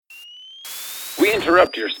We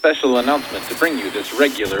interrupt your special announcement to bring you this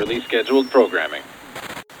regularly scheduled programming.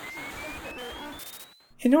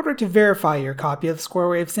 In order to verify your copy of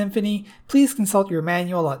Squarewave Symphony, please consult your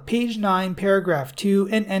manual at page 9, paragraph 2,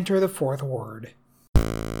 and enter the fourth word.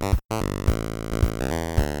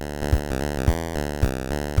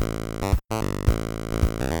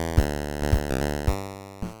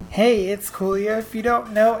 Hey, it's Coolio if you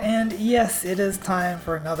don't know, and yes, it is time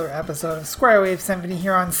for another episode of Squarewave Symphony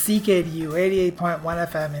here on CKDU 88.1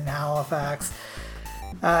 FM in Halifax.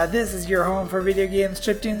 This is your home for video games,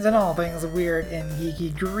 chiptunes, and all things weird and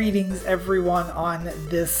geeky. Greetings everyone on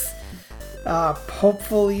this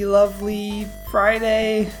hopefully lovely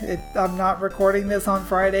Friday. I'm not recording this on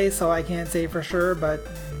Friday, so I can't say for sure, but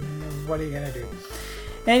what are you gonna do?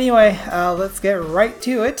 Anyway, let's get right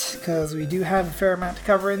to it, because we do have a fair amount to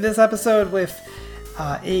cover in this episode with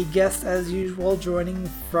a guest as usual joining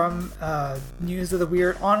from News of the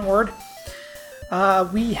Weird onward.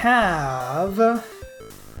 We have...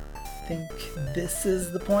 I think this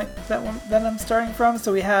is the point that I'm starting from.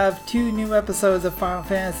 So we have 2 new episodes of Final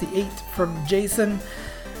Fantasy VIII from Jason.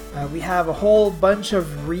 We have a whole bunch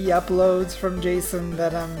of re-uploads from Jason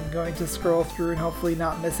that I'm going to scroll through and hopefully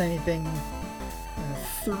not miss anything.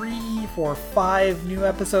 3, 4, 5 new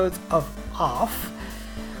episodes of Off.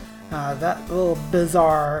 That little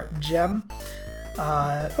bizarre gem.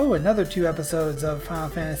 Another 2 episodes of Final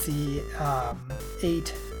Fantasy VIII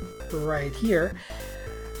right here.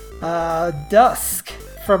 Dusk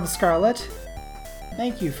from Scarlet.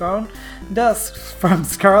 Thank you, phone. Dusk from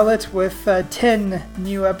Scarlet with 10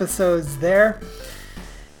 new episodes there.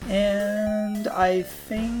 And I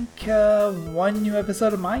think 1 new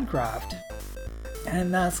episode of Minecraft.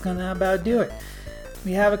 And that's gonna about do it.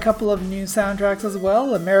 We have a couple of new soundtracks as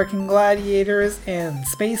well, American Gladiators and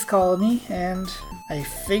Space Colony, and I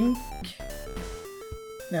think...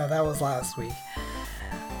 No, that was last week.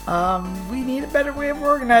 We need a better way of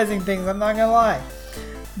organizing things, I'm not gonna lie.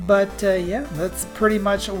 But yeah, that's pretty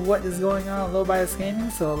much what is going on at Low Bias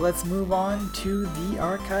Gaming, so let's move on to the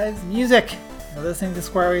archives music. You're listening to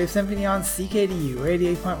Squarewave Symphony on CKDU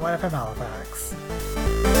 88.1 FM Halifax.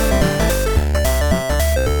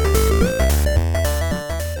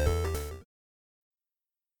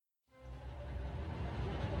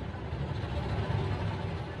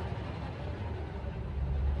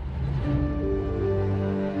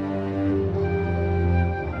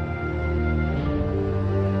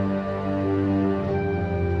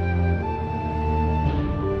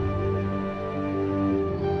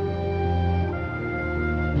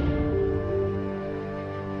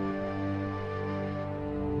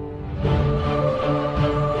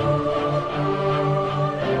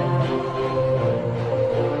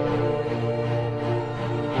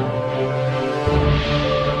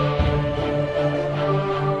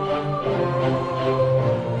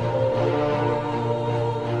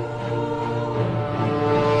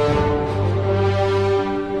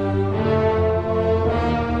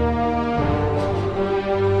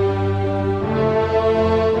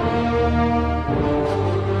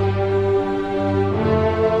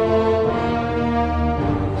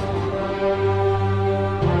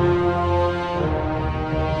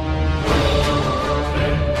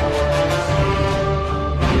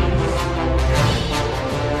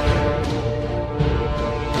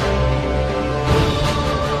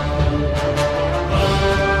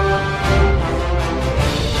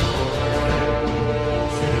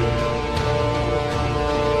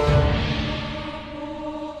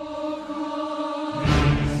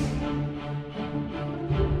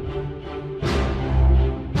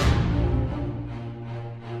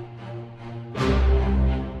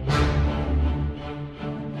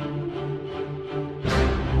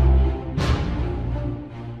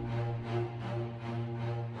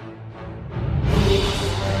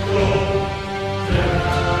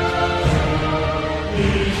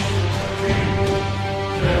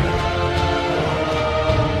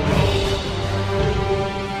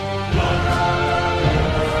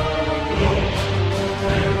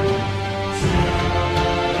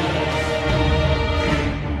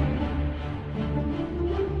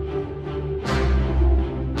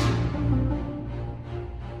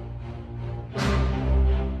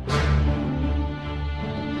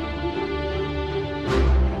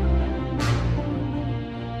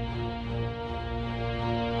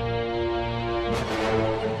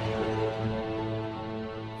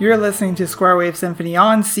 You're listening to Squarewave Symphony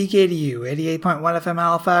on CKDU 88.1 FM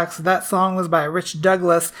Halifax. That song was by Rich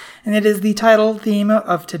Douglas, and it is the title theme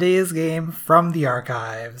of today's game from the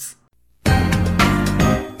archives.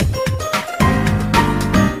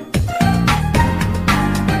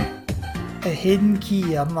 A hidden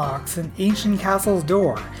key unlocks an ancient castle's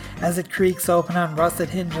door. As it creaks open on rusted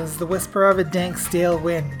hinges, the whisper of a dank, stale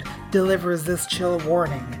wind delivers this chill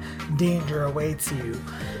warning: danger awaits you.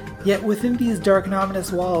 Yet within these dark and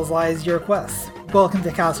ominous walls lies your quest. Welcome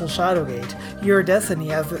to Castle Shadowgate. Your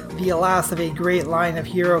destiny as the last of a great line of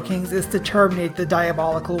hero kings is to terminate the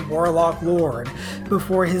diabolical Warlock Lord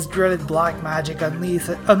before his dreaded black magic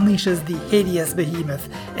unleashes the hideous behemoth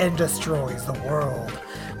and destroys the world.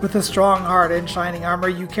 With a strong heart and shining armor,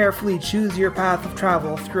 you carefully choose your path of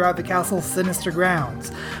travel throughout the castle's sinister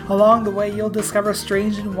grounds. Along the way, you'll discover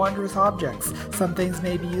strange and wondrous objects. Some things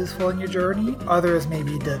may be useful in your journey, others may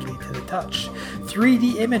be deadly to the touch.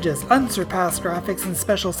 3D images, unsurpassed graphics, and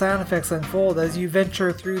special sound effects unfold as you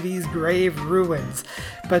venture through these grave ruins.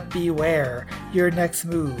 But beware, your next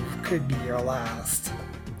move could be your last.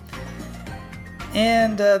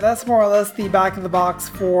 And that's more or less the back of the box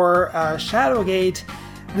for Shadowgate.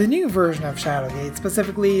 The new version of Shadowgate,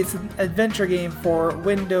 specifically, it's an adventure game for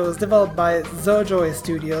Windows developed by Zojoi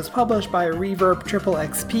Studios, published by Reverb Triple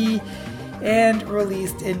XP, and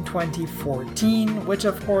released in 2014, which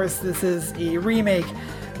of course this is a remake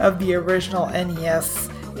of the original NES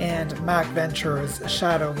and Mac Ventures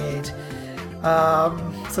Shadowgate.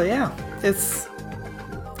 So yeah, it's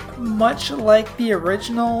much like the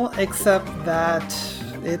original, except that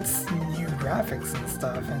it's new graphics and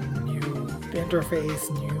stuff, and new interface,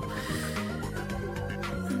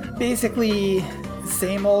 basically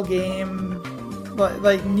same old game, but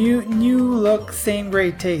like new look, same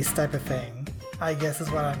great taste type of thing, I guess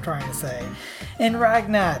is what I'm trying to say. And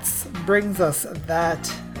Ragnats brings us that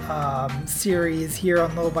series here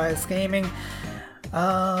on Low Bias Gaming.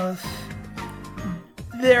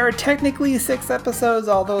 There are technically 6 episodes,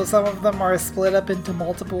 although some of them are split up into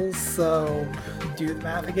multiples, so do the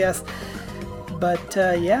math, I guess. But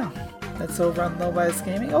yeah, that's over on Low Bias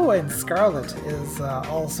Gaming. Oh, and Scarlet is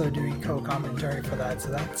also doing co-commentary for that, so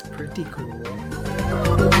that's pretty cool.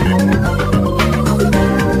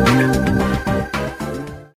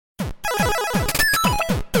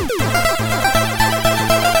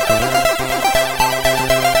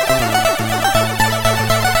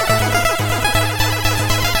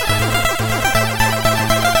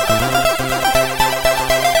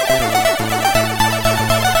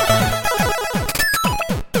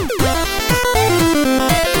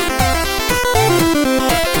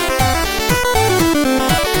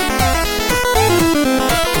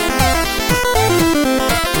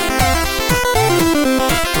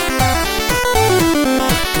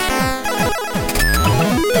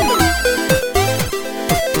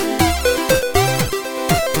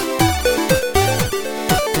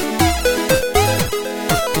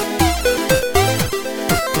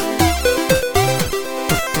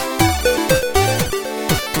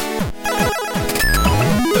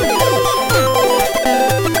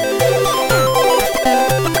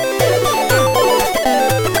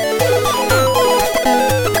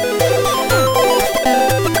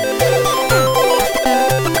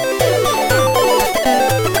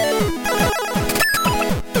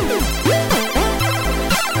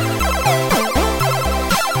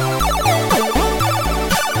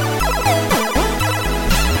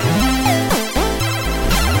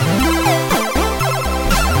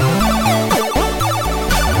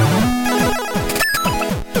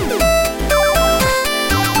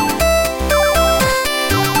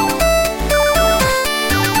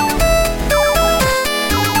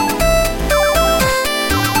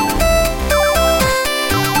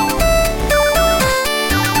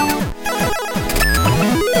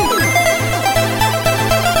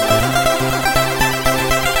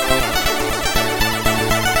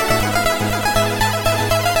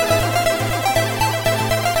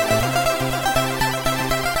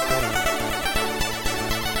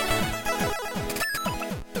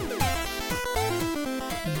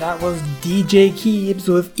 That was DJ Keebs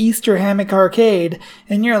with Easter Hammock Arcade,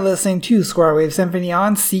 and you're listening to Square Wave Symphony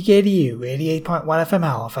on CKDU 88.1 FM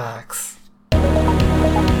Halifax.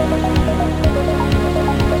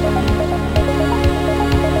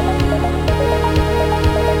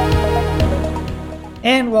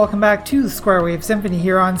 And welcome back to Square Wave Symphony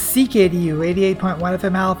here on CKDU 88.1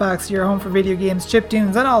 FM Halifax, your home for video games,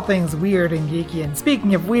 chiptunes, and all things weird and geeky. And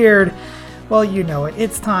speaking of weird, well, you know it,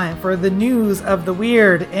 it's time for the news of the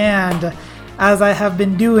weird, and as I have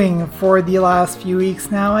been doing for the last few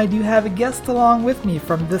weeks now, I do have a guest along with me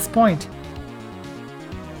from this point.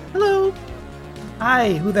 Hello!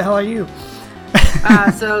 Hi, who the hell are you?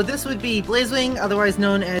 So this would be Blazewing, otherwise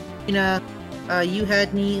known as Gina. You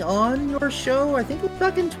had me on your show, I think it was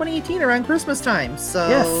back in 2018 around Christmas time, so...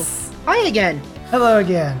 Yes! Hi again! Hello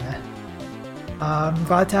again. I'm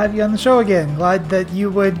glad to have you on the show again. Glad that you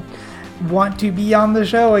would want to be on the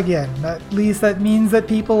show again. At least that means that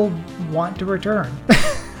people want to return.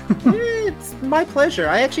 It's my pleasure.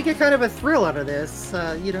 I actually get kind of a thrill out of this.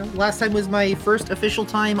 Last time was my first official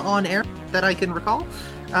time on air that I can recall.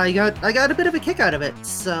 I got a bit of a kick out of it,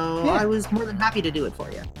 so yeah. I was more than happy to do it for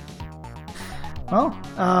you. Well,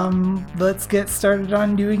 let's get started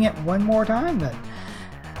on doing it one more time then.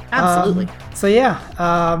 Absolutely.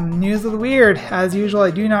 News of the weird. As usual,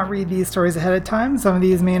 I do not read these stories ahead of time. Some of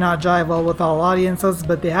these may not jive well with all audiences,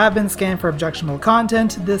 but they have been scanned for objectionable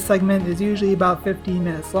content. This segment is usually about 15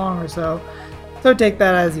 minutes long or so take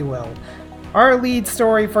that as you will. Our lead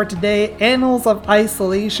story for today, Annals of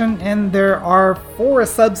Isolation, and there are 4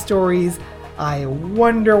 sub-stories. I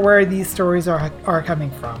wonder where these stories are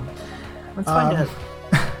coming from. Let's find out.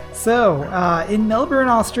 So, in Melbourne,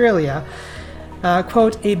 Australia,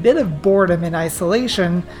 quote, a bit of boredom and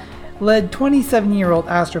isolation led 27-year-old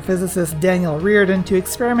astrophysicist Daniel Reardon to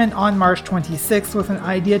experiment on March 26th with an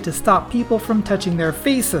idea to stop people from touching their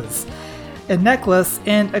faces. A necklace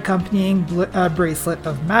and accompanying bracelet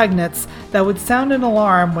of magnets that would sound an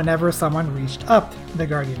alarm whenever someone reached up, The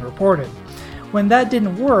Guardian reported. When that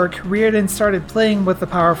didn't work, Reardon started playing with the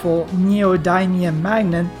powerful neodymium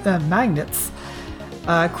magnets,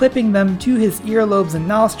 clipping them to his earlobes and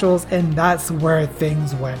nostrils, and that's where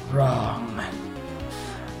things went wrong.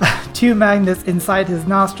 2 magnets inside his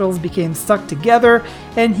nostrils became stuck together,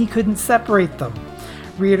 and he couldn't separate them.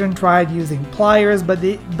 Reardon tried using pliers, but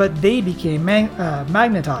they became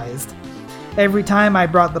magnetized. Every time I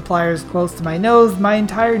brought the pliers close to my nose, my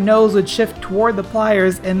entire nose would shift toward the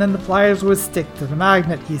pliers, and then the pliers would stick to the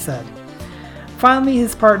magnet, he said. Finally,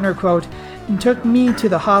 his partner, quote, took me to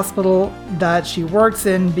the hospital that she works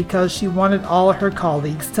in because she wanted all her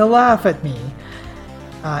colleagues to laugh at me,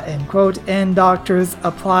 end quote, and doctors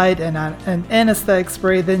applied an anesthetic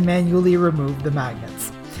spray, then manually removed the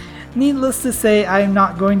magnets. Needless to say, I am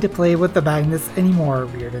not going to play with the magnets anymore,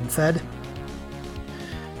 Reardon said.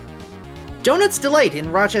 Donuts Delight in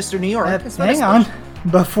Rochester, New York. Hang on.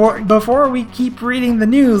 Before we keep reading the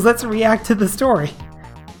news, let's react to the story.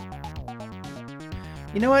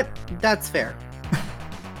 You know what? That's fair.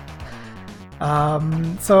 I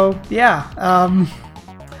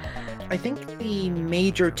think the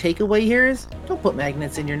major takeaway here is don't put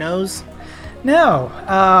magnets in your nose. No.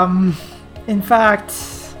 In fact,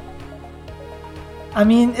 I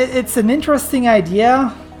mean, it's an interesting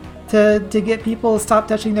idea to get people to stop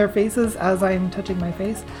touching their faces as I'm touching my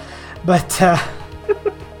face. But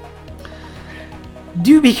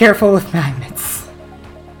do be careful with magnets.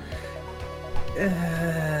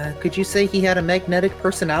 Could you say he had a magnetic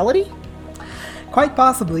personality? Quite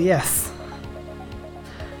possibly, yes.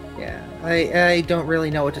 Yeah, I don't really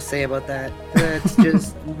know what to say about that. That's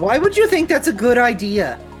just... Why would you think that's a good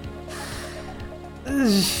idea?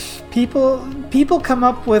 People have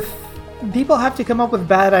to come up with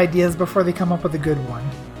bad ideas before they come up with a good one.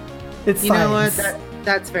 It's science. You know what?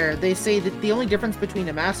 That's fair. They say that the only difference between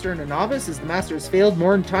a master and a novice is the master has failed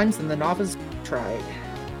more times than the novice tried.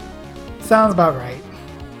 Sounds about right.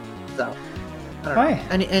 So, I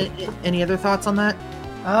don't know. Any other thoughts on that?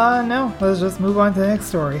 No. Let's just move on to the next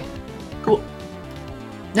story. Cool.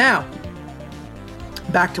 Now,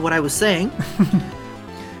 back to what I was saying.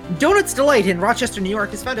 Donuts Delight in Rochester, New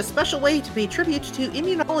York has found a special way to pay tribute to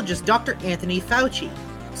immunologist Dr. Anthony Fauci.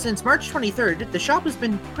 Since March 23rd, the shop has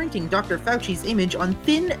been printing Dr. Fauci's image on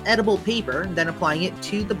thin, edible paper, and then applying it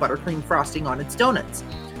to the buttercream frosting on its donuts.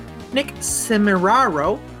 Nick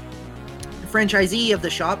Semiraro, franchisee of the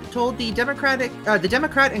shop, told the Democrat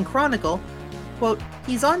and Chronicle, quote,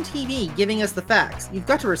 "He's on TV giving us the facts. You've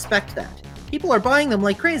got to respect that. People are buying them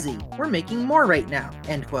like crazy. We're making more right now,"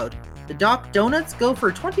 end quote. The Doc Donuts go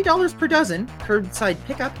for $20 per dozen. Curbside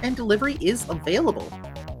pickup and delivery is available.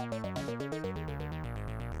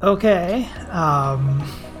 Okay. I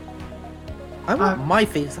want my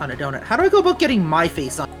face on a donut. How do I go about getting my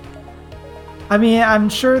face on? I mean, I'm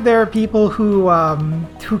sure there are people who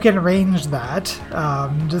can arrange that,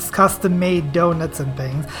 just custom-made donuts and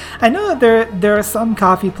things. I know that there are some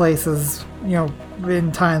coffee places,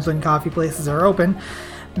 in times when coffee places are open,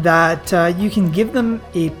 that you can give them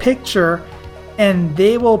a picture and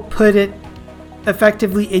they will put it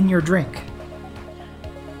effectively in your drink.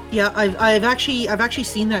 Yeah, I've actually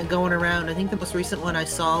seen that going around. I think the most recent one I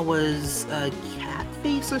saw was a cat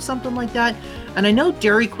face or something like that. And I know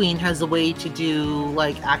Dairy Queen has a way to do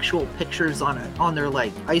like actual pictures on their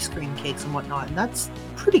like ice cream cakes and whatnot, and that's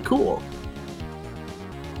pretty cool.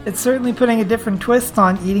 It's certainly putting a different twist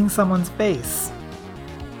on eating someone's face.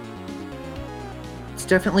 It's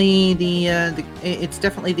definitely the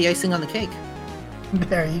icing on the cake.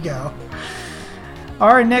 There you go.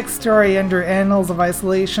 Our next story under Annals of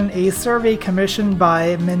Isolation, a survey commissioned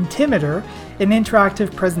by Mentimeter, an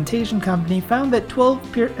interactive presentation company, found that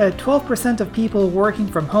 12% of people working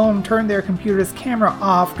from home turned their computer's camera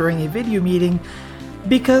off during a video meeting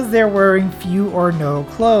because they're wearing few or no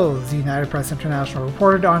clothes, United Press International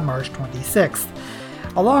reported on March 26th.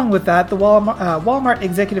 Along with that, the Walmart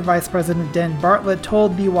Executive Vice President Dan Bartlett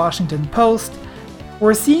told the Washington Post,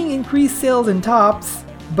 "We're seeing increased sales in tops,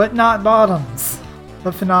 but not bottoms.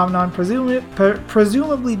 The phenomenon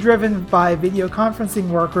presumably driven by video conferencing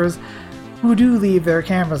workers who do leave their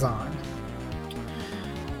cameras on."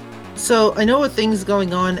 So I know with things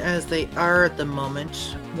going on as they are at the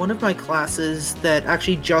moment, one of my classes that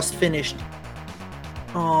actually just finished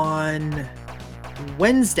on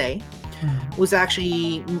Wednesday was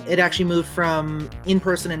actually moved from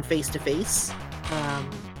in-person and face-to-face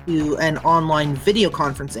to an online video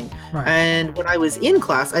conferencing. Right. And when I was in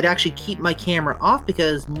class, I'd actually keep my camera off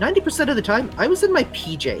because 90% of the time I was in my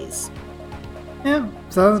PJs. Yeah,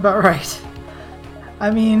 sounds about right. I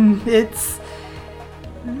mean,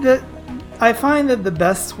 I find that the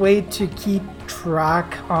best way to keep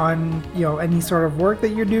track on, any sort of work that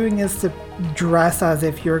you're doing is to dress as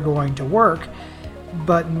if you're going to work,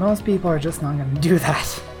 but most people are just not going to do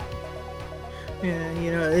that.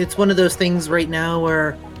 Yeah, it's one of those things right now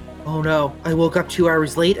where, oh no, I woke up 2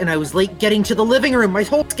 hours late and I was late getting to the living room. My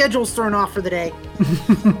whole schedule's thrown off for the day.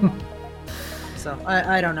 So,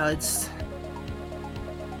 I don't know.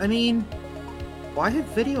 I mean, why have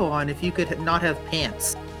video on if you could not have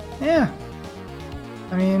pants? Yeah.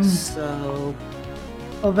 I mean... So...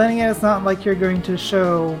 Well, then again, it's not like you're going to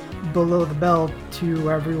show below the belt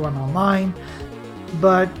to everyone online.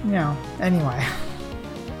 But, anyway.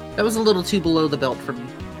 That was a little too below the belt for me.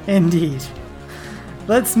 Indeed.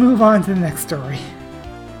 Let's move on to the next story.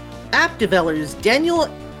 App developers Daniel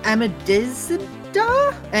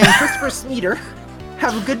Amadizada and Christopher Smeater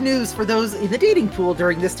have good news for those in the dating pool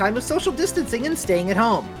during this time of social distancing and staying at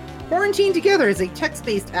home. Quarantine Together is a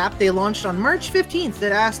text-based app they launched on March 15th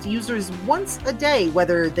that asked users once a day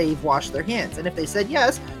whether they've washed their hands, and if they said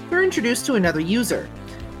yes, they're introduced to another user.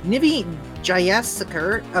 Nivi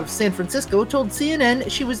Jayasekar of San Francisco told CNN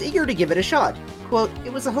she was eager to give it a shot. Quote,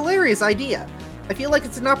 "It was a hilarious idea. I feel like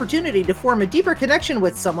it's an opportunity to form a deeper connection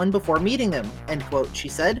with someone before meeting them," end quote, she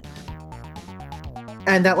said.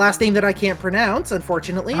 And that last name that I can't pronounce,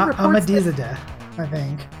 unfortunately, Amadizada, I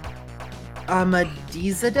think.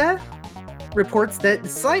 Amadizada reports that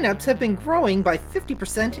signups have been growing by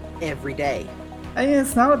 50% every day. I mean,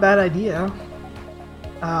 it's not a bad idea.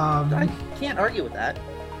 I can't argue with that.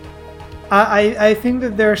 I think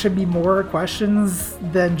that there should be more questions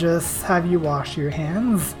than just have you wash your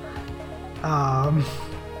hands. I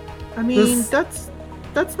mean, that's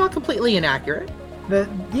not completely inaccurate. But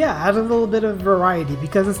yeah, add a little bit of variety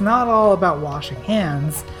because it's not all about washing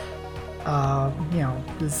hands.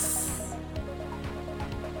 This.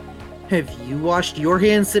 Have you washed your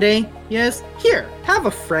hands today? Yes? Here, have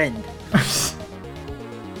a friend.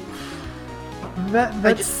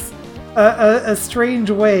 That's a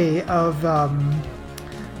strange way of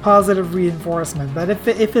positive reinforcement. But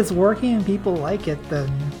if it's working and people like it,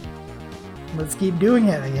 then let's keep doing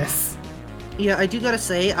it, I guess. Yeah, I do gotta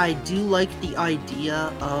say, I do like the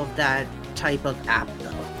idea of that type of app,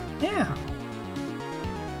 though. Yeah.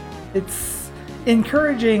 It's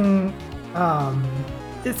encouraging...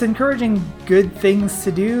 It's encouraging good things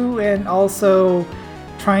to do and also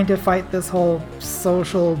trying to fight this whole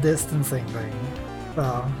social distancing thing.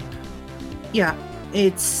 So. Yeah,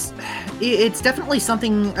 it's definitely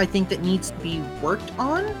something I think that needs to be worked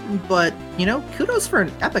on, but, kudos for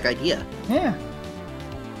an epic idea. Yeah.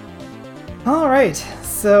 Alright,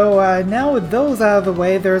 so now with those out of the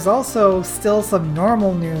way, there's also still some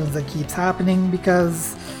normal news that keeps happening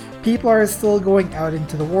because people are still going out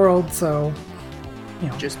into the world, so...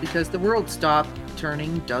 Just because the world stopped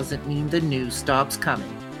turning doesn't mean the news stops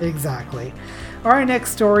coming. Exactly. Our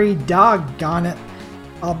next story, doggone it.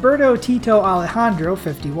 Alberto Tito Alejandro,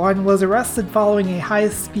 51, was arrested following a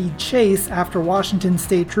high-speed chase after Washington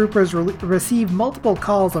state troopers received multiple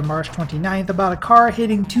calls on March 29th about a car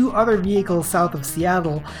hitting two other vehicles south of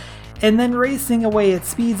Seattle and then racing away at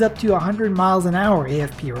speeds up to 100 miles an hour,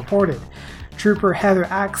 AFP reported. Trooper Heather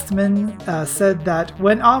Axtman said that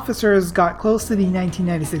when officers got close to the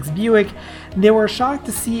 1996 Buick, they were shocked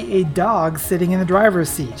to see a dog sitting in the driver's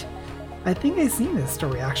seat. I think I've seen this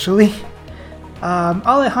story, actually.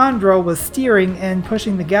 Alejandro was steering and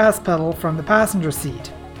pushing the gas pedal from the passenger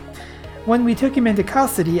seat. When we took him into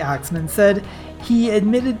custody, Axtman said, he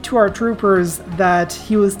admitted to our troopers that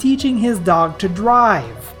he was teaching his dog to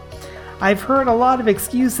drive. I've heard a lot of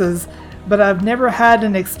excuses, but I've never had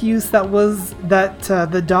an excuse that was that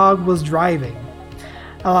the dog was driving.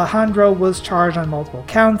 Alejandro was charged on multiple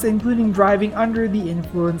counts, including driving under the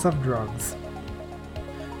influence of drugs.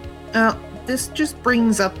 This just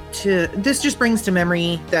brings to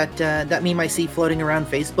memory that meme I see floating around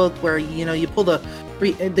Facebook, where you pull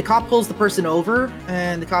the cop pulls the person over,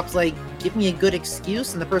 and the cop's like, "Give me a good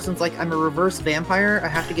excuse," and the person's like, "I'm a reverse vampire. I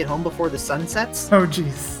have to get home before the sun sets." Oh,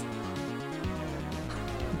 jeez.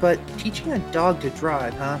 But teaching a dog to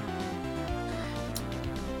drive, huh?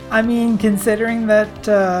 I mean, considering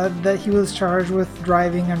that he was charged with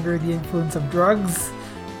driving under the influence of drugs,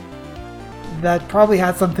 that probably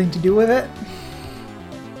had something to do with it.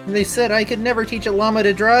 They said I could never teach a llama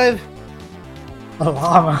to drive. A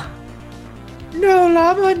llama. No,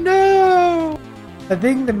 llama, no! I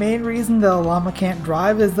think the main reason the llama can't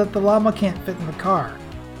drive is that the llama can't fit in the car.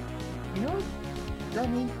 You know what? I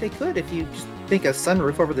mean, they could if you just think a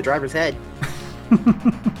sunroof over the driver's head.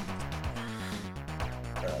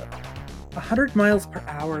 100 miles per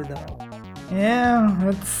hour, though. Yeah,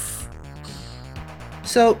 that's...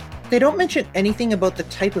 So, they don't mention anything about the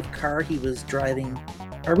type of car he was driving.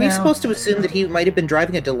 Are we supposed to assume that he might have been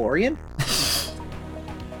driving a DeLorean?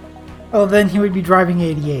 Oh, then he would be driving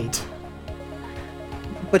 88.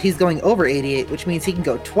 But he's going over 88, which means he can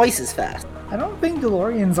go twice as fast. I don't think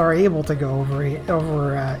DeLoreans are able to go over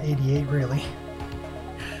 88, really.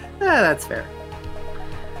 That's fair.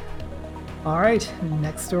 Alright,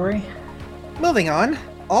 next story. Moving on.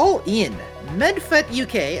 All In. MedFet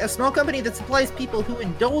UK, a small company that supplies people who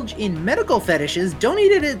indulge in medical fetishes,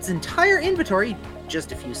 donated its entire inventory,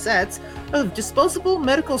 just a few sets, of disposable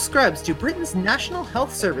medical scrubs to Britain's National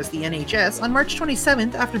Health Service, the NHS, on March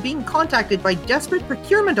 27th after being contacted by desperate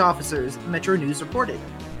procurement officers, Metro News reported.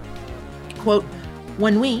 Quote,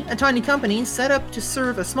 "When we, a tiny company, set up to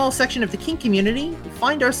serve a small section of the kink community,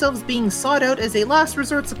 find ourselves being sought out as a last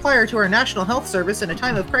resort supplier to our National Health Service in a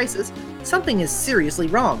time of crisis, something is seriously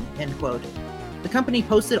wrong," end quote. The company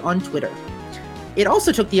posted on Twitter. It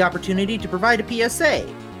also took the opportunity to provide a PSA.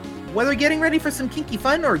 Whether getting ready for some kinky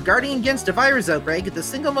fun or guarding against a virus outbreak, the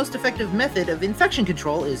single most effective method of infection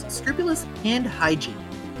control is scrupulous hand hygiene.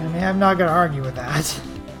 I mean, I'm not gonna argue with that.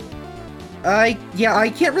 I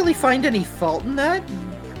can't really find any fault in that.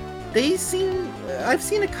 I've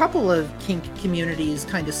seen a couple of kink communities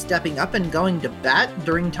kind of stepping up and going to bat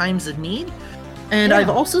during times of need. And Yeah. I've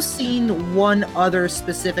also seen one other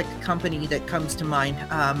specific company that comes to mind,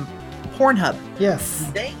 Pornhub. Yes.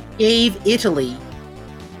 They gave Italy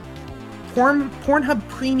Pornhub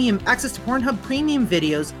Premium access to Pornhub Premium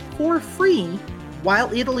videos for free while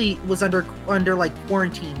Italy was under like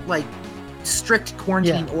quarantine, like strict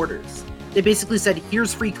quarantine orders. They basically said,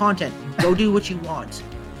 "Here's free content. Go do what you want."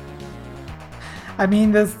 I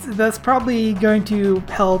mean, that's probably going to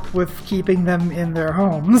help with keeping them in their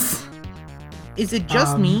homes. Is it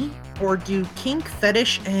just me, or do kink,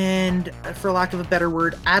 fetish, and, for lack of a better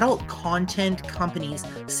word, adult content companies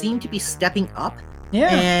seem to be stepping up?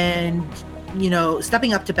 Yeah. And,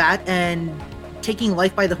 stepping up to bat and taking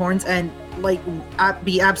life by the horns and,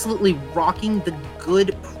 be absolutely rocking the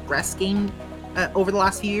good press game over the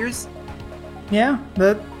last few years? Yeah,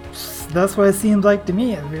 that's what it seemed like to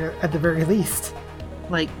me, at the very least.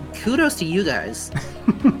 Kudos to you guys.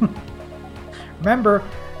 Remember,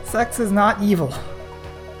 sex is not evil.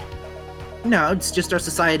 No, it's just our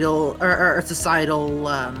societal our societal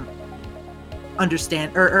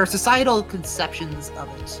conceptions of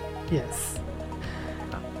it. Yes.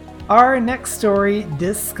 Our next story,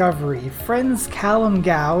 Discovery. Friends Callum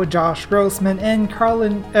Gow, Josh Grossman, and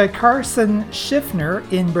Carson Schiffner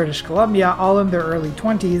in British Columbia, all in their early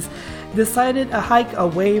 20s, decided a hike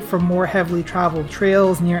away from more heavily traveled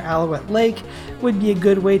trails near Alouette Lake would be a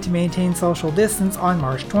good way to maintain social distance on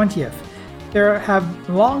March 20th. There have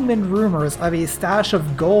long been rumors of a stash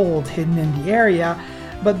of gold hidden in the area,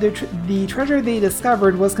 but the treasure they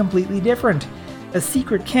discovered was completely different. A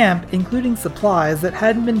secret camp including supplies that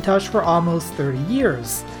hadn't been touched for almost 30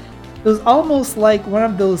 years. It was almost like one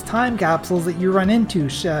of those time capsules that you run into,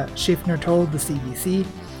 Schiffner told the CBC.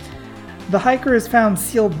 The hikers found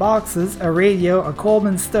sealed boxes, a radio, a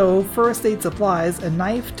Coleman stove, first aid supplies, a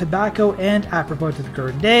knife, tobacco, and, apropos to the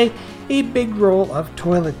current day, a big roll of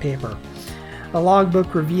toilet paper. A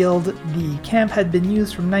logbook revealed the camp had been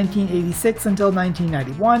used from 1986 until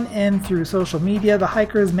 1991, and through social media, the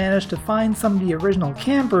hikers managed to find some of the original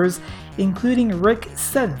campers, including Rick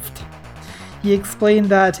Senft. He explained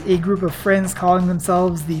that a group of friends calling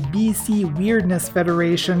themselves the BC Weirdness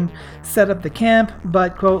Federation set up the camp,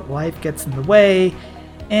 but, quote, life gets in the way,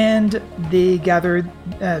 and they gathered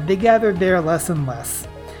there less and less.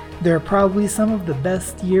 They're probably some of the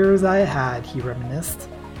best years I had, he reminisced.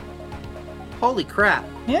 Holy crap.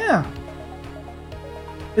 Yeah.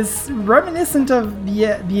 It's reminiscent of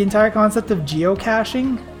the entire concept of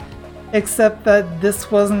geocaching, except that this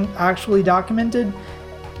wasn't actually documented.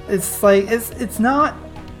 It's like, it's not...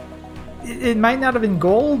 It might not have been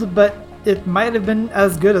gold, but it might have been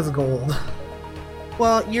as good as gold.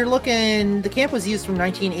 Well, you're looking... The camp was used from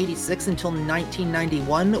 1986 until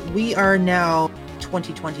 1991. We are now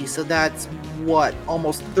 2020, so that's, what,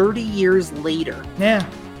 almost 30 years later. Yeah.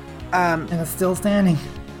 And it's still standing.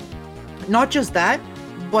 Not just that,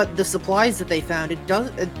 but the supplies that they found,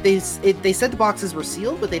 they said the boxes were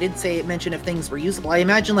sealed, but they didn't mention if things were usable. I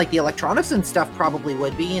imagine like the electronics and stuff probably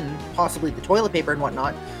would be, and possibly the toilet paper and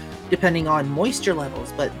whatnot, depending on moisture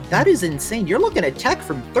levels. But that is insane. You're looking at tech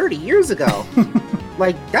from 30 years ago.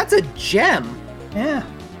 Like, that's a gem. Yeah.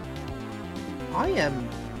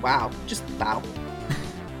 Wow. Just wow.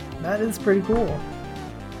 That is pretty cool.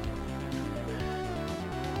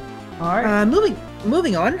 Alright.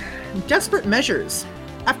 Moving on. Desperate measures.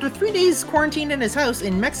 After 3 days quarantined in his house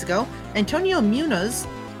in Mexico, Antonio Munoz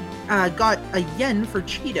got a yen for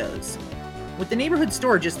Cheetos. With the neighborhood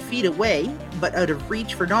store just feet away, but out of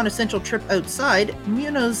reach for non-essential trip outside,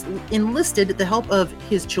 Munoz enlisted the help of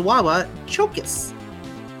his chihuahua, Chocus.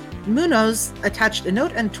 Munoz attached a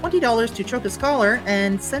note and $20 to Chocus' collar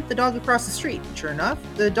and sent the dog across the street. Sure enough,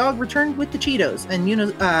 the dog returned with the Cheetos, and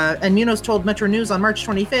Munoz told Metro News on March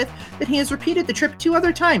 25th that he has repeated the trip 2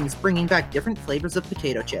 other times, bringing back different flavors of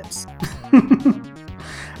potato chips.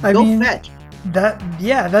 Go fetch.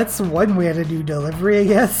 That's one way to do delivery, I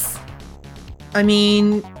guess. I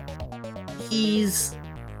mean, he's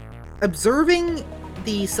observing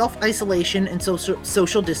the self-isolation and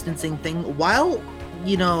social distancing thing while,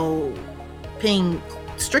 paying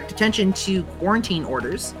strict attention to quarantine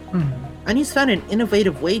orders. Mm-hmm. And he's found an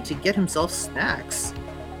innovative way to get himself snacks.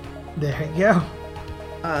 There you go.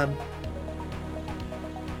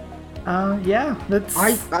 Yeah, that's...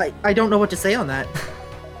 I don't know what to say on that.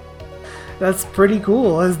 That's pretty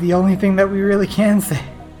cool, is the only thing that we really can say.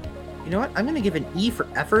 You know what? I'm going to give an E for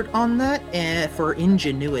effort on that and for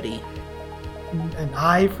ingenuity. An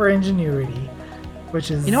I for ingenuity, which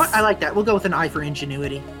is... You know what? I like that. We'll go with an I for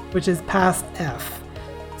ingenuity. Which is past F.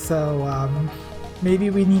 So, maybe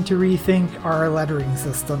we need to rethink our lettering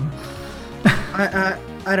system. I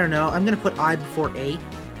don't know. I'm going to put I before A.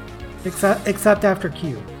 Except after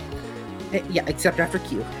Q. Yeah, except after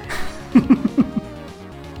Q.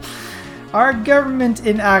 Our government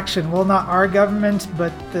in action. Well, not our government,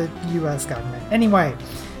 but the U.S. government. Anyway,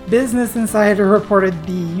 Business Insider reported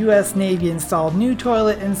the U.S. Navy installed new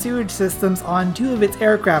toilet and sewage systems on 2 of its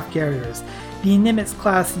aircraft carriers, the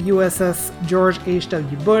Nimitz-class USS George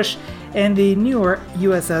H.W. Bush and the newer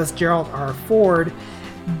USS Gerald R. Ford,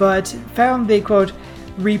 but found they, quote,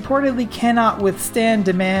 reportedly cannot withstand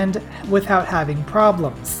demand without having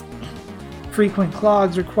problems. Frequent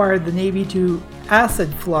clogs required the Navy to acid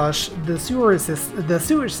flush the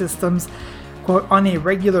sewage systems, quote, on a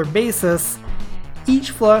regular basis,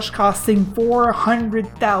 each flush costing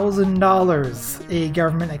 $400,000, a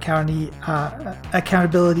government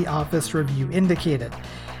accountability office review indicated.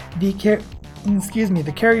 The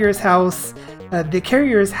carriers house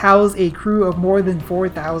a crew of more than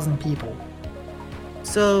 4,000 people.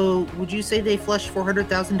 So, would you say they flushed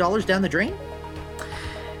 $400,000 down the drain?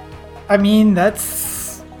 I mean,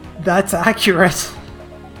 that's accurate.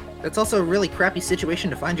 That's also a really crappy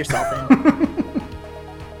situation to find yourself in.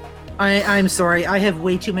 I'm sorry, I have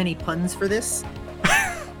way too many puns for this.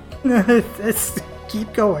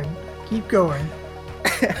 Keep going.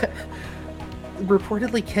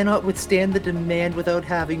 Reportedly cannot withstand the demand without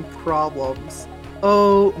having problems.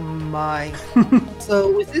 Oh my.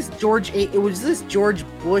 So was this George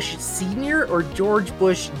Bush Sr. or George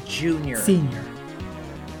Bush Jr.? Senior.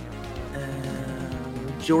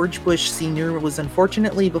 George Bush Sr. was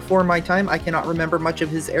unfortunately before my time. I cannot remember much of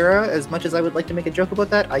his era. As much as I would like to make a joke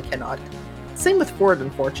about that, I cannot. Same with Ford,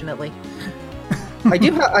 unfortunately. I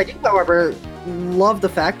do, however, love the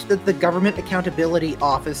fact that the Government Accountability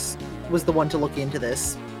Office was the one to look into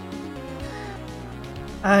this.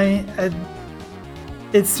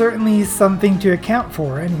 It's certainly something to account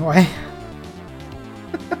for, anyway.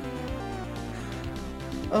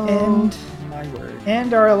 Oh, my word.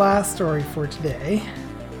 And our last story for today.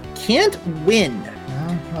 Can't win.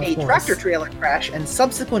 A tractor trailer crash and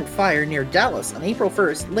subsequent fire near Dallas on April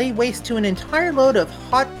 1st lay waste to an entire load of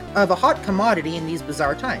a hot commodity in these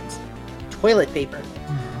bizarre times: toilet paper.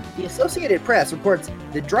 Mm-hmm. The Associated Press reports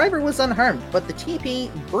the driver was unharmed, but the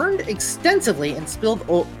TP burned extensively and spilled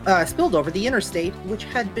over the interstate, which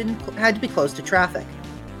had to be closed to traffic.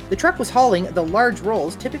 The truck was hauling the large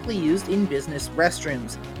rolls typically used in business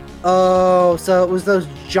restrooms. Oh, so it was those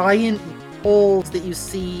giant rolls that you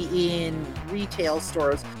see in retail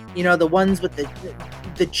stores. You know, the ones with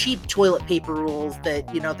the cheap toilet paper rolls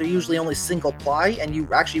that, you know, they're usually only single ply, and you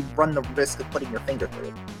actually run the risk of putting your finger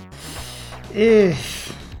through.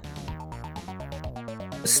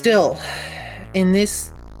 Still, in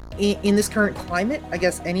this current climate, I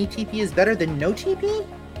guess any TP is better than no TP?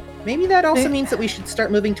 Maybe that also means that we should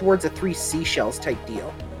start moving towards a 3 seashells type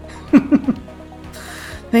deal.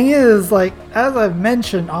 Thing is, like, as I've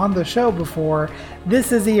mentioned on the show before,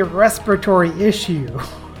 this is a respiratory issue.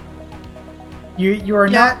 You're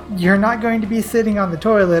not going to be sitting on the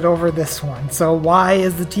toilet over this one, so why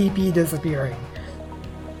is the TP disappearing?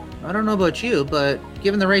 I don't know about you, but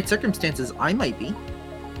given the right circumstances, I might be.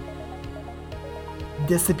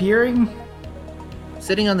 Disappearing?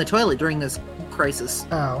 Sitting on the toilet during this crisis.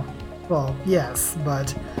 Oh, well, yes,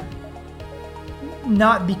 but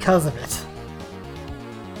not because of it.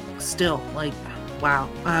 Still, like, wow.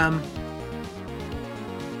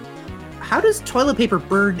 How does toilet paper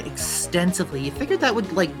burn extensively? You figured that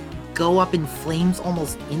would, like, go up in flames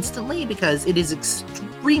almost instantly because it is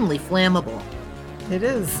extremely flammable. It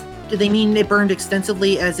is. Do they mean it burned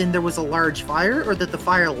extensively as in there was a large fire, or that the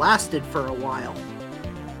fire lasted for a while?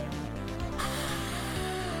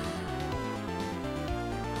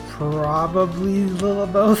 Probably a little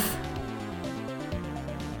of both.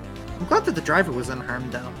 I'm glad that the driver was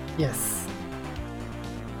unharmed, though. Yes.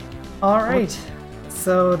 Alright.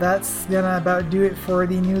 So that's gonna about do it for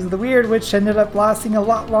the News of the Weird, which ended up lasting a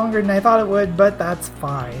lot longer than I thought it would, but that's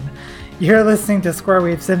fine. You're listening to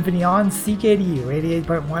Squarewave Symphony on CKDU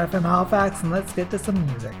 88.1 FM Halifax, and let's get to some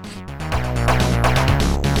music.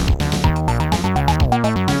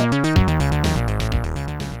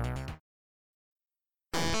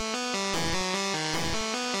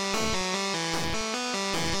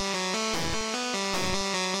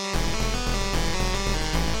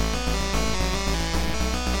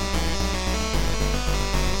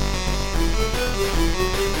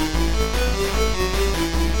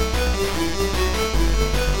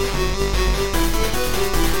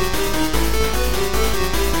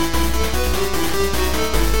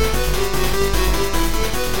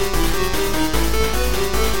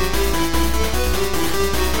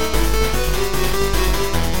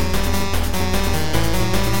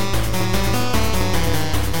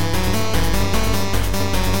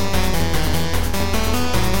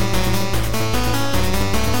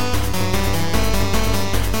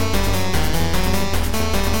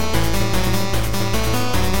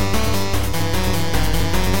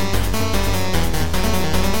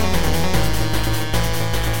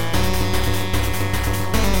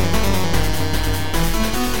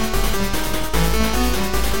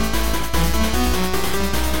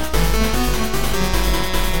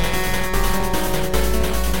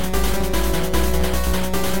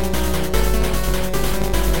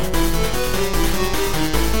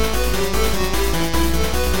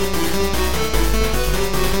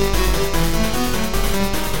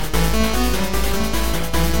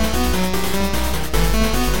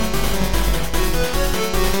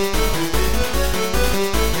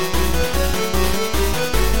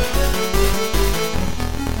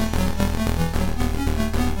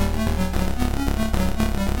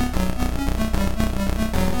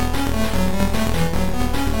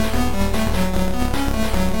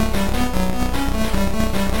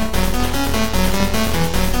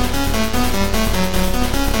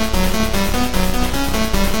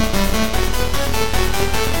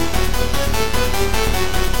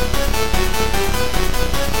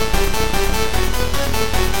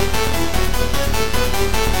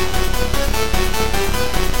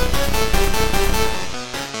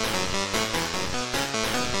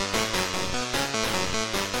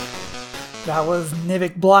 That was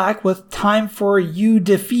Nivik Black with Time for You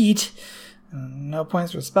Defeat. No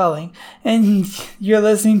points for spelling. And you're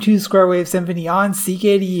listening to Squarewave Symphony on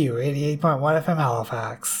CKDU 88.1 FM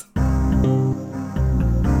Halifax.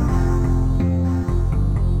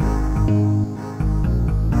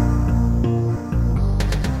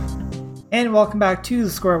 And welcome back to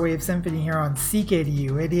Squarewave Symphony here on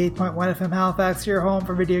CKDU 88.1 FM Halifax, your home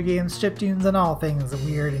for video games, chiptunes, and all things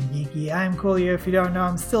weird and geeky. I'm Coolio. If you don't know,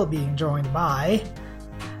 I'm still being joined by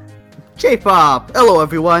J-Pop! Hello,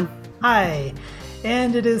 everyone! Hi!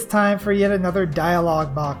 And it is time for yet another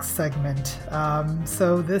dialogue box segment.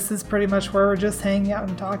 So this is pretty much where we're just hanging out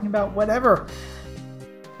and talking about whatever.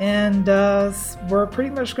 And we're pretty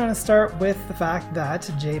much going to start with the fact that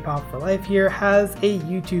J-Pop for Life here has a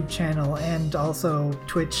YouTube channel and also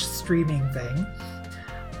Twitch streaming thing.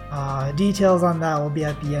 Details on that will be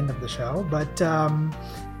at the end of the show. But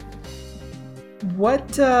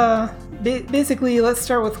basically, let's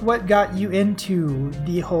start with what got you into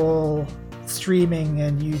the whole streaming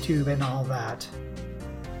and YouTube and all that.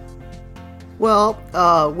 Well,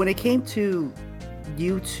 when it came to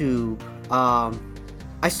YouTube,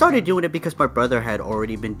 I started doing it because my brother had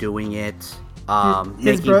already been doing it,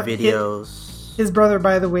 making videos. His brother,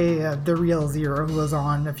 by the way, the Real Zero, who was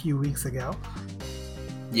on a few weeks ago.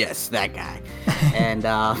 Yes, that guy. And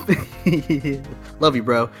love you,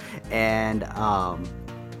 bro. And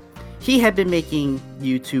he had been making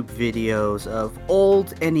YouTube videos of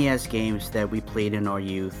old NES games that we played in our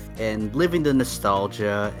youth and living the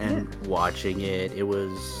nostalgia and watching it. It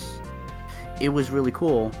was really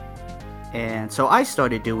cool. And so I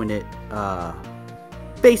started doing it,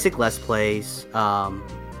 basic Let's Plays,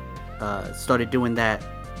 started doing that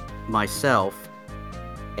myself,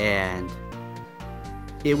 and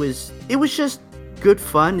it was just good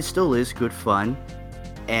fun. It still is good fun,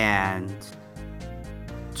 and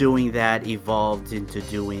doing that evolved into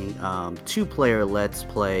doing 2-player Let's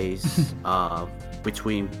Plays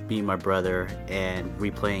between me and my brother, and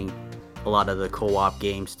replaying a lot of the co-op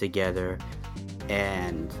games together,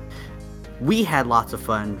 and we had lots of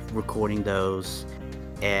fun recording those,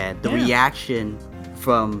 and the reaction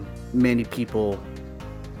from many people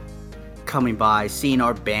coming by, seeing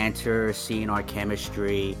our banter, seeing our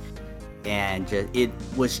chemistry, and it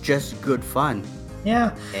was just good fun.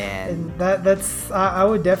 Yeah, and that's I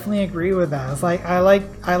would definitely agree with that. It's like I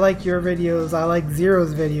like your videos, I like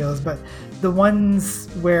Zero's videos, but the ones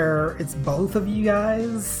where it's both of you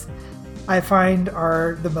guys, I find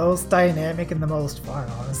are the most dynamic and the most fun,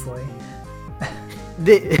 honestly.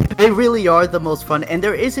 They really are the most fun, and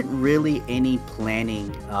there isn't really any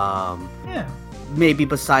planning. Maybe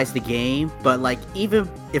besides the game, but like even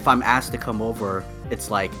if I'm asked to come over,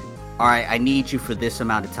 it's like, all right, I need you for this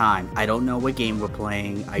amount of time. I don't know what game we're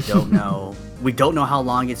playing. I don't know. We don't know how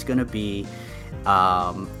long it's gonna be,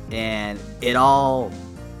 and it's all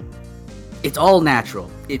natural.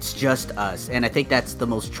 It's just us, and I think that's the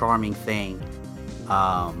most charming thing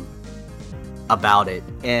about it,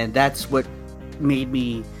 and that's what made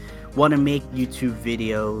me want to make YouTube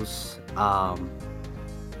videos,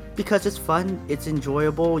 because it's fun, it's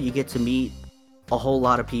enjoyable, you get to meet a whole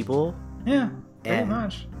lot of people. Yeah, pretty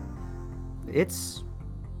much. It's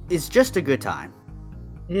just a good time.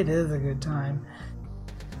 It is a good time.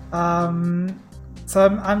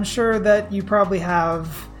 So I'm sure that you probably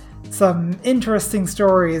have some interesting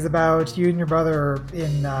stories about you and your brother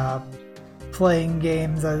in playing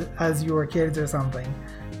games as you were kids or something.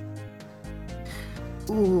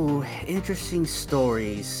 Ooh, interesting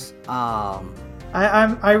stories. I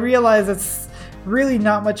realize it's really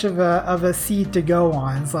not much of a seat to go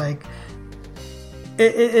on. It's like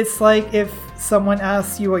it's like if someone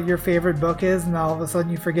asks you what your favorite book is, and all of a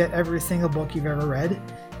sudden you forget every single book you've ever read.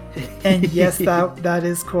 And yes, that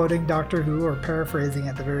is quoting Doctor Who, or paraphrasing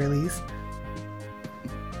at the very least.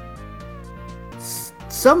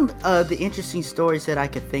 Some of the interesting stories that I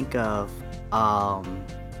could think of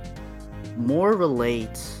more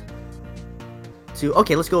relate to...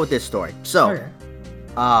 Okay, let's go with this story. So,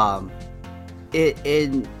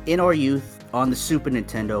 in our youth, on the Super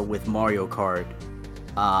Nintendo with Mario Kart,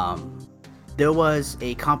 there was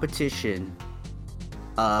a competition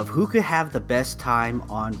of who could have the best time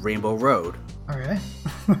on Rainbow Road. Okay.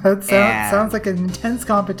 That sounds like an intense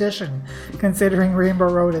competition, considering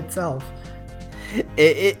Rainbow Road itself.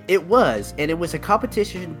 It was, and it was a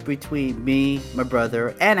competition between me, my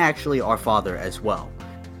brother, and actually our father as well.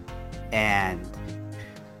 And,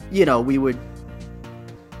 you know,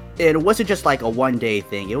 it wasn't just like a one-day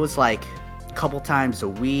thing. It was like a couple times a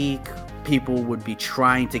week. People would be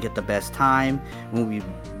trying to get the best time. When we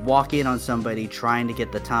walk in on somebody trying to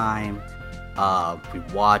get the time, we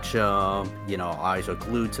watch them, you know, our eyes are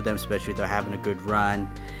glued to them, especially if they're having a good run.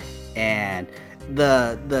 And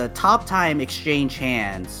the top time exchanged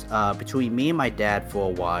hands between me and my dad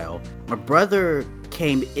for a while. My brother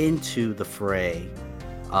came into the fray.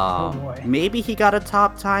 Maybe he got a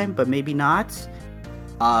top time, but maybe not.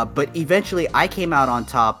 But eventually I came out on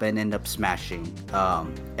top and ended up smashing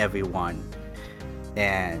everyone.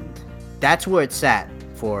 And that's where it sat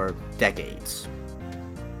for decades.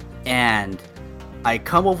 And I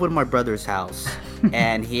come over to my brother's house,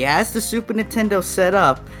 and he has the Super Nintendo set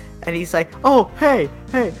up, and he's like, oh, hey,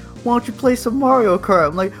 why don't you play some Mario Kart?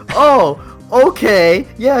 I'm like, oh, okay,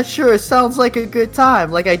 yeah, sure, sounds like a good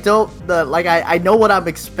time. Like, I know what I'm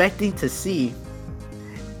expecting to see.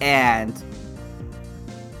 And,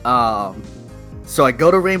 so I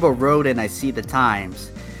go to Rainbow Road and I see the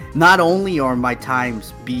times. not only are my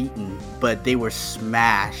times beaten, but they were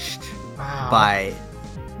smashed by,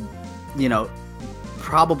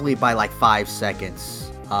 probably by like 5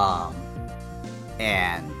 seconds.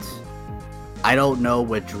 And I don't know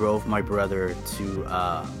what drove my brother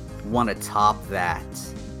to want to top that,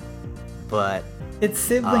 but it's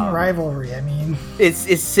sibling rivalry. I mean,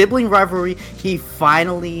 it's sibling rivalry. He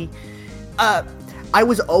finally, I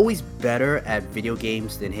was always better at video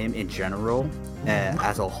games than him in general,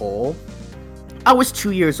 as a whole. I was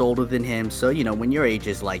 2 years older than him, so when your age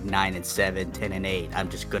is like 9 and 7, 10 and 8, I'm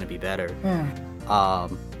just gonna be better.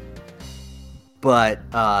 But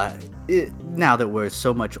now that we're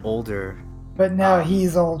so much older, but now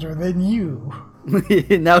he's older than you.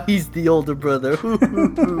 Now he's the older brother.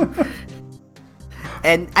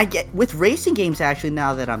 And I get with racing games, actually,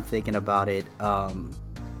 now that I'm thinking about it,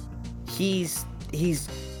 he's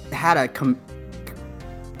had a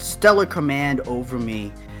stellar command over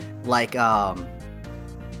me. Like,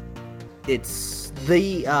 it's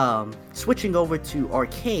the switching over to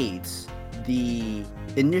arcades, the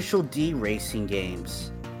Initial D racing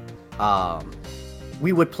games.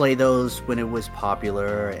 We would play those when it was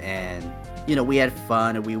popular, and we had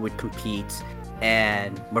fun and we would compete.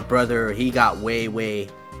 And my brother, he got way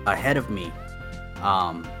ahead of me,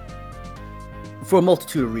 for a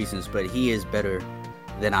multitude of reasons, but he is better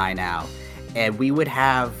than I now. And we would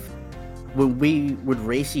have, when we would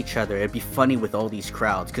race each other, it'd be funny with all these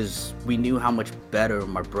crowds, because we knew how much better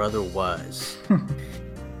my brother was.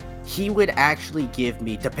 He would actually give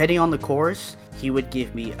me, depending on the course, he would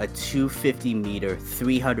give me a 250 meter,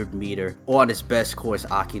 300 meter, or on his best course,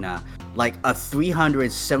 Akina, like a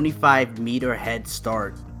 375 meter head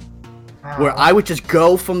start. Wow. Where I would just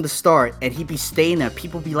go from the start and he'd be staying there.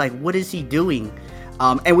 People would be like, what is he doing?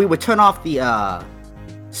 And we would turn off the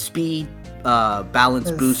speed balance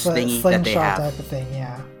boost thingy that they have. Type of thing,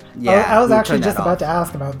 yeah. I was actually just about to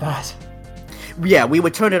ask about that. Yeah, we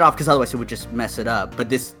would turn it off because otherwise it would just mess it up. But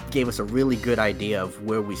this gave us a really good idea of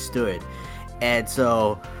where we stood. And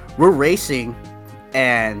so we're racing,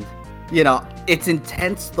 and it's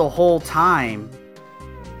intense the whole time,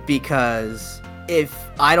 because if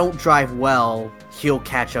I don't drive well, he'll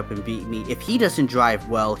catch up and beat me. If he doesn't drive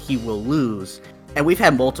well, he will lose. And we've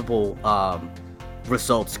had multiple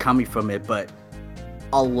results coming from it, but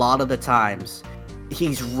a lot of the times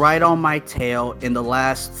he's right on my tail in the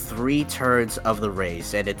last 3 turns of the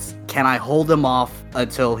race, and it's, can I hold him off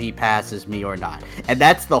until he passes me or not? And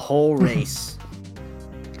that's the whole race.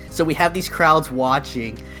 So we have these crowds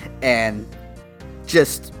watching and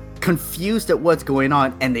just confused at what's going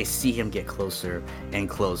on, and they see him get closer and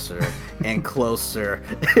closer and closer.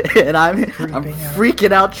 And I'm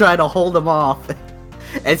freaking out trying to hold him off.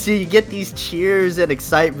 And so you get these cheers and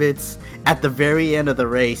excitements at the very end of the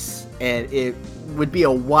race, and it would be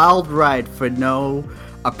a wild ride for no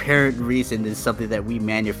apparent reason. It's something that we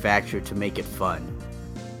manufacture to make it fun.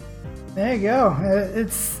 There you go.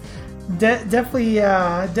 It's definitely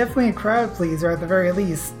a crowd pleaser at the very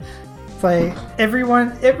least. It's like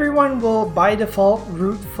everyone will by default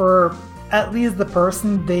root for at least the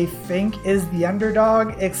person they think is the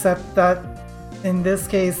underdog, except that in this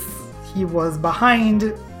case he was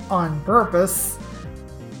behind on purpose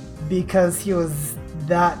because he was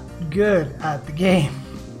that good at the game.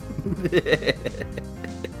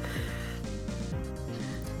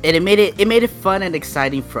 And it made it fun and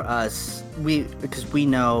exciting for us. Because we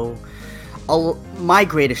know my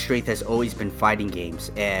greatest strength has always been fighting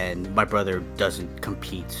games, and my brother doesn't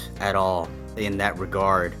compete at all in that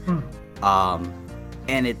regard.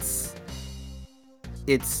 And it's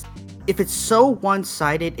if it's so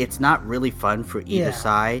one-sided, it's not really fun for either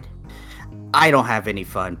side. I don't have any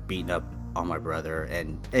fun beating up on my brother,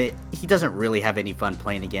 and he doesn't really have any fun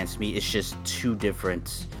playing against me. It's just too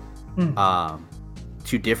different. And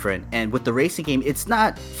with the racing game, it's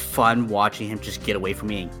not fun watching him just get away from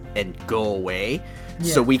me and go away.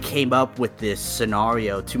 So we came up with this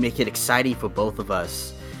scenario to make it exciting for both of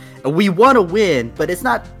us. We want to win, but it's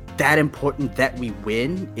not that important that we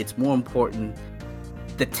win. It's more important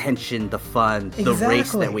the tension, the fun, the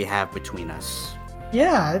race that we have between us.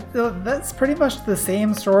 Yeah, that's pretty much the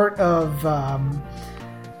same sort of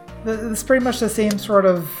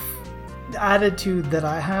attitude that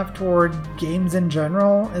I have toward games in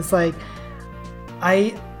general. It's like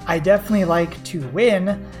I definitely like to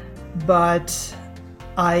win, but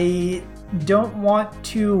I don't want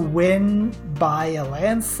to win by a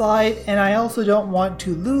landslide, and I also don't want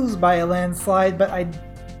to lose by a landslide, but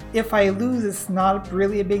if I lose, it's not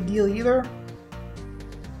really a big deal either.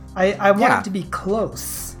 I want it to be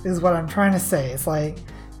close, is what I'm trying to say. It's like,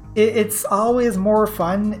 it's always more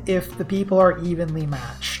fun if the people are evenly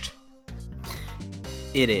matched.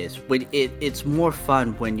 It is. When it's more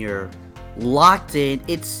fun when you're locked in.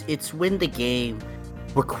 It's when the game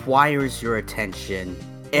requires your attention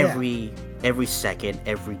every second,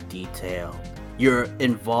 every detail. You're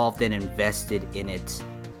involved and invested in it.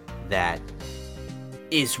 That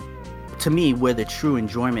is, to me, where the true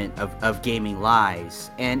enjoyment of gaming lies,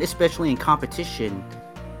 and especially in competition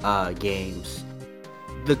games.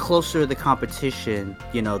 The closer the competition,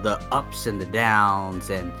 the ups and the downs,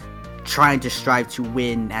 and trying to strive to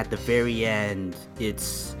win at the very end,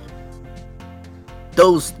 it's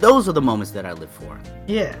those are the moments that I live for.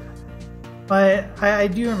 Yeah, I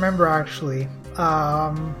do remember actually.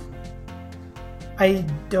 I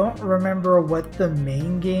don't remember what the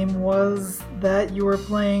main game was that you were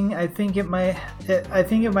playing. I think it might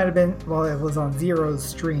have been, well, it was on Zero's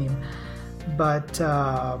stream, but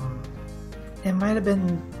it might have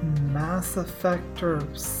been Mass Effect or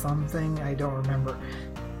something. I don't remember.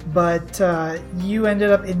 But you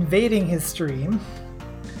ended up invading his stream.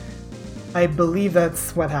 I believe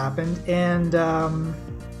that's what happened, and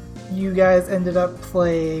you guys ended up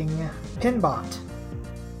playing Pinbot.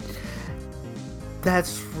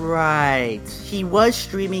 That's right. He was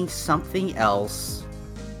streaming something else,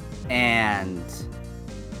 and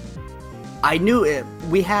I knew it.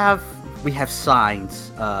 We have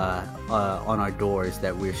signs on our doors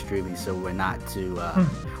that we're streaming, so we're not to.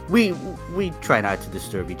 We try not to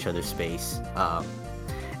disturb each other's space.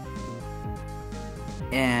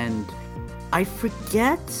 And I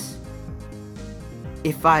forget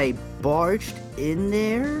if I barged in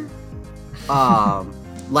there,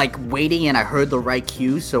 like waiting, and I heard the right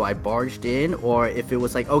cue, so I barged in, or if it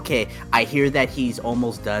was like, okay, I hear that he's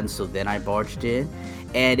almost done, so then I barged in,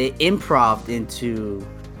 and it improved into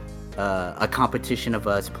a competition of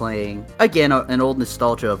us playing, again, an old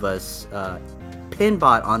nostalgia of us,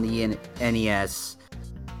 Pinbot on the NES,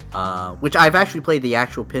 which I've actually played the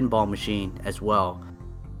actual pinball machine as well.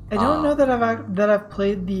 I don't know that I've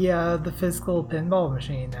played the physical pinball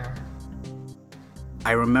machine there.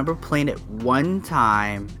 I remember playing it one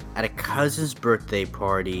time at a cousin's birthday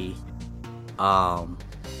party,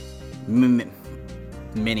 many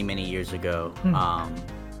years ago.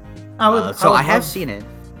 I have seen it.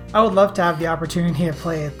 I would love to have the opportunity to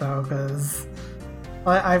play it though, because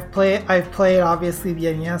I've played obviously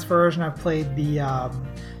the NES version. I've played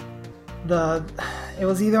it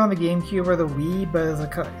was either on the GameCube or the Wii, but it was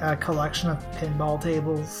a collection of pinball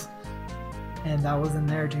tables, and that was in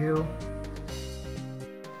there too.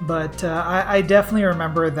 But I definitely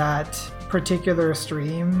remember that particular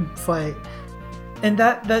stream. It's like, and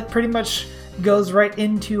that pretty much goes right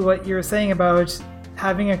into what you're saying about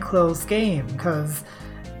having a close game, because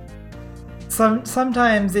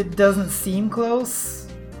sometimes it doesn't seem close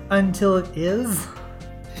until it is.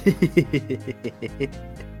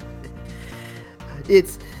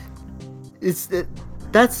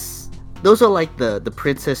 Those are like the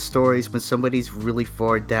princess stories when somebody's really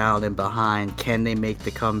far down and behind. Can they make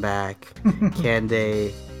the comeback? Can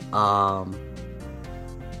they,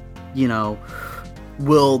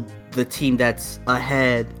 will the team that's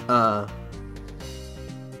ahead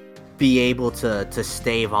be able to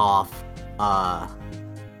stave off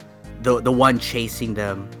the one chasing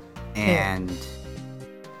them? And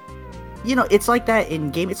it's like that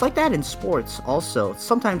in game. It's like that in sports also.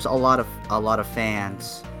 Sometimes a lot of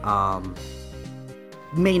fans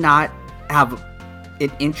may not have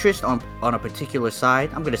an interest on a particular side.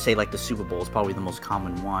 I'm gonna say like the Super Bowl is probably the most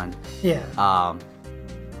common one. Yeah.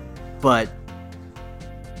 But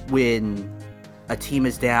when a team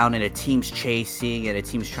is down and a team's chasing and a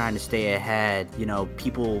team's trying to stay ahead,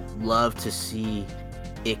 people love to see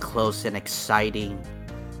it close and exciting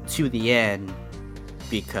to the end,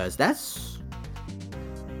 because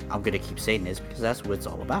I'm gonna keep saying this because that's what it's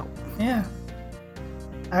all about. Yeah.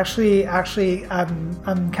 Actually,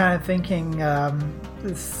 I'm kind of thinking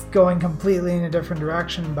this going completely in a different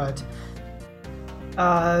direction, but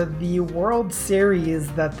the World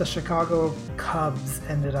Series that the Chicago Cubs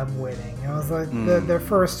ended up winning, it was like their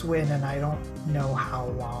first win, and I don't know how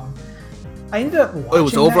long. I ended up watching it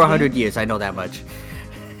was over 100 years, I know that much.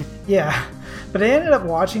 Yeah, but I ended up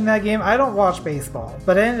watching that game. I don't watch baseball,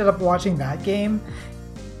 but I ended up watching that game.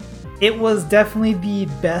 It was definitely the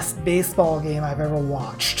best baseball game I've ever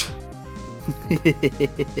watched.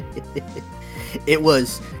 It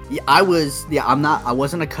was. I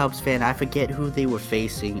wasn't a Cubs fan. I forget who they were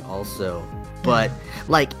facing also, but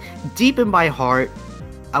like deep in my heart,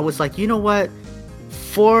 I was like, you know what,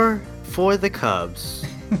 for the Cubs,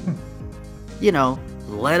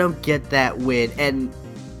 let them get that win, and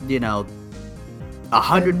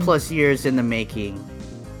 100 plus years in the making,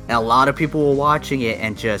 and a lot of people were watching it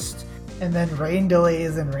and just And then rain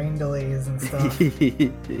delays and stuff.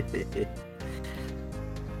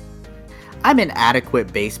 I'm an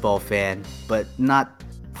adequate baseball fan, but not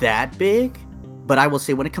that big. But I will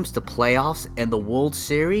say when it comes to playoffs and the World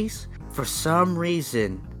Series, for some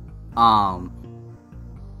reason,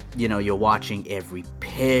 you're watching every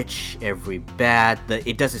pitch, every bat.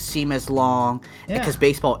 It doesn't seem as long because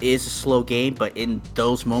baseball is a slow game, but in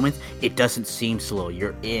those moments, it doesn't seem slow.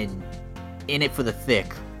 You're in it for the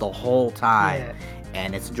thick the whole time,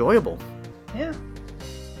 and it's enjoyable. Yeah.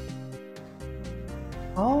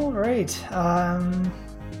 All right.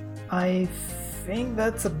 I think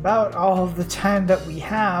that's about all of the time that we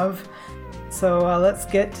have. So let's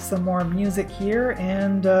get to some more music here,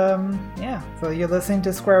 and so you're listening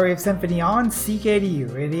to Square Wave Symphony on CKDU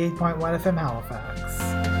 88.1 FM Halifax.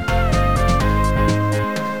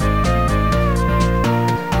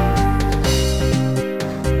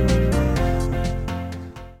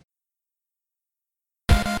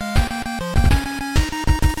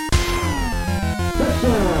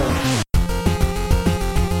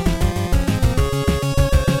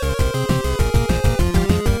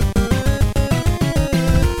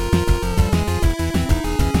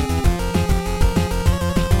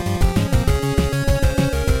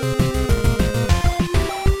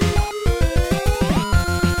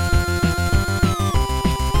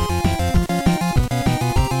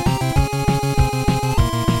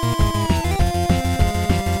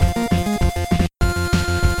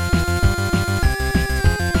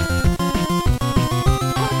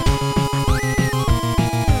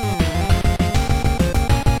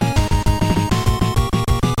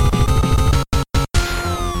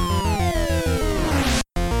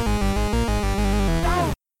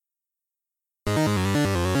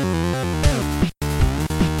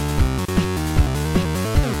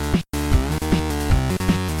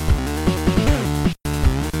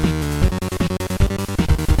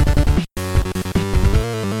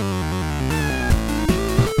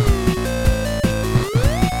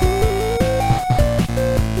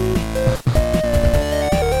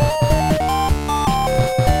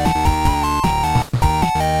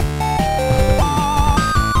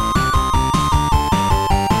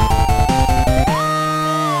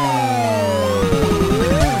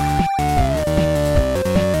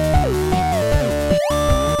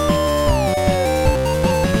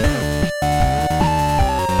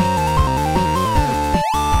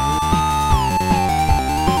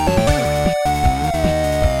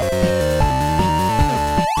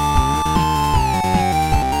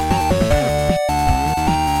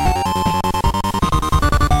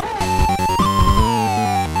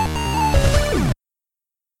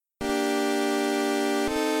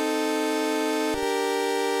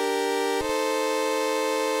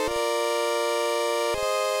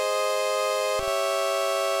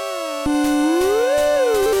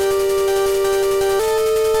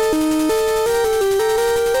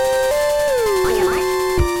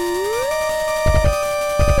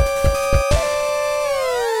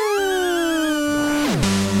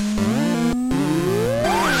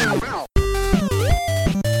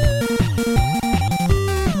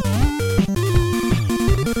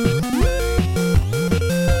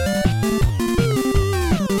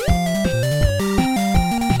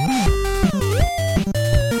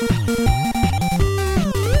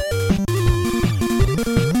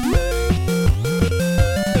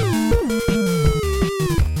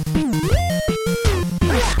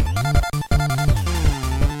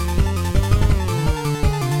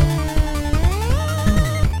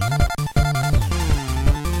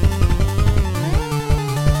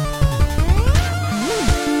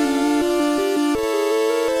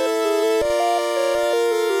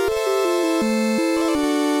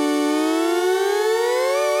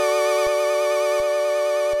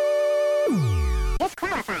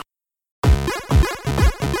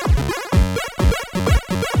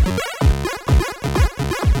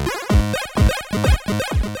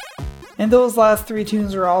 And those last three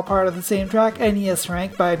tunes are all part of the same track, Aeneas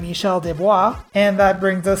Rank by Michel Desbois. And that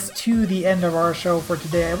brings us to the end of our show for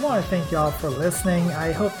today. I want to thank y'all for listening.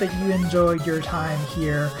 I hope that you enjoyed your time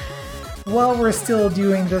here. While we're still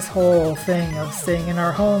doing this whole thing of staying in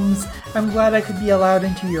our homes, I'm glad I could be allowed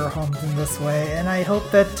into your homes in this way. And I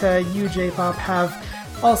hope that you, J-Pop, have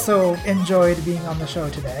also enjoyed being on the show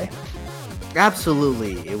today.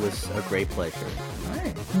 Absolutely. It was a great pleasure.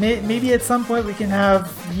 Alright. Maybe at some point we can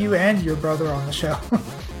have you and your brother on the show.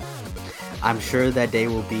 I'm sure that day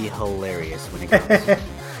will be hilarious when it comes.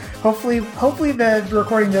 Hopefully the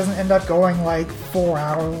recording doesn't end up going like 4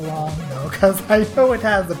 hours long, though, because I know it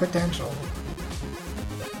has the potential.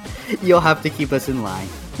 You'll have to keep us in line.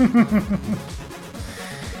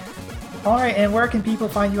 Alright, and where can people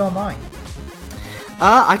find you online?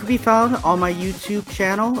 I can be found on my YouTube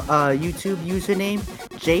channel, YouTube username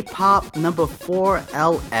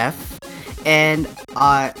jpop4lf, and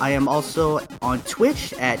I am also on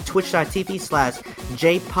Twitch at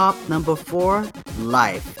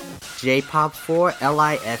twitch.tv/jpop4life,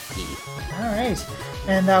 jpop4life. Alright,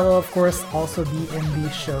 and that will of course also be in the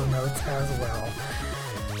show notes as well.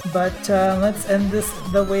 But let's end this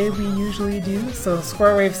the way we usually do. So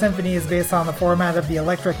Square Wave Symphony is based on the format of the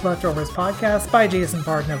Electric Leftovers podcast by Jason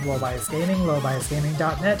Parton of Low Bias Gaming,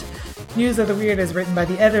 lowbiasgaming.net. News of the Weird is written by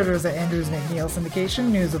the editors at Andrews McNeil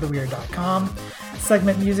Syndication, newsoftheweird.com.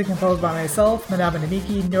 Segment music composed by myself, Madame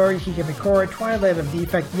Namiki, Noriyuki Mikora, Twilight of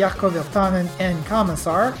Defect, Jaakko Virtanen, and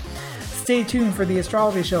Commissar. Stay tuned for the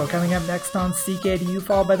Astrology Show coming up next on CKDU,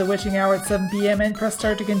 followed by the Witching Hour at 7 p.m. and press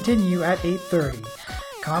start to continue at 8:30.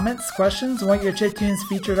 Comments, questions, want your chiptunes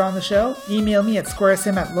featured on the show? Email me at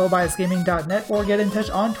squaresim@lowbiasgaming.net or get in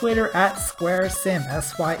touch on Twitter at squaresim,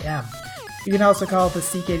 S-Y-M. You can also call the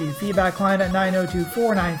CKD feedback line at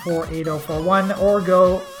 902-494-8041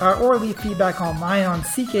 or leave feedback online on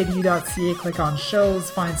ckdu.ca. Click on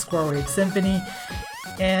shows, find Square Wave Symphony,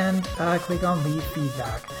 and click on leave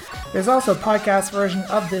feedback. There's also a podcast version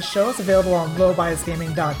of this show. It's available on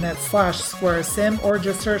lowbiasgaming.net/squaresim, or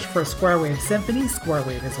just search for Square Wave Symphony, Square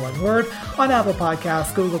Wave is one word, on Apple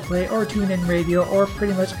Podcasts, Google Play, or TuneIn Radio, or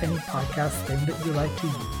pretty much any podcast thing that you like to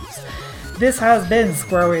use. This has been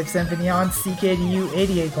Square Wave Symphony on CKDU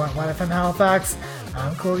 88.1 FM Halifax.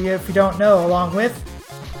 I'm Coolio, if you don't know, along with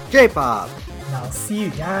J-Pop. and I'll see you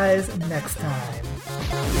guys next time.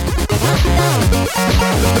 We'll be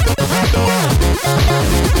right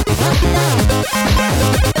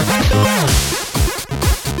back.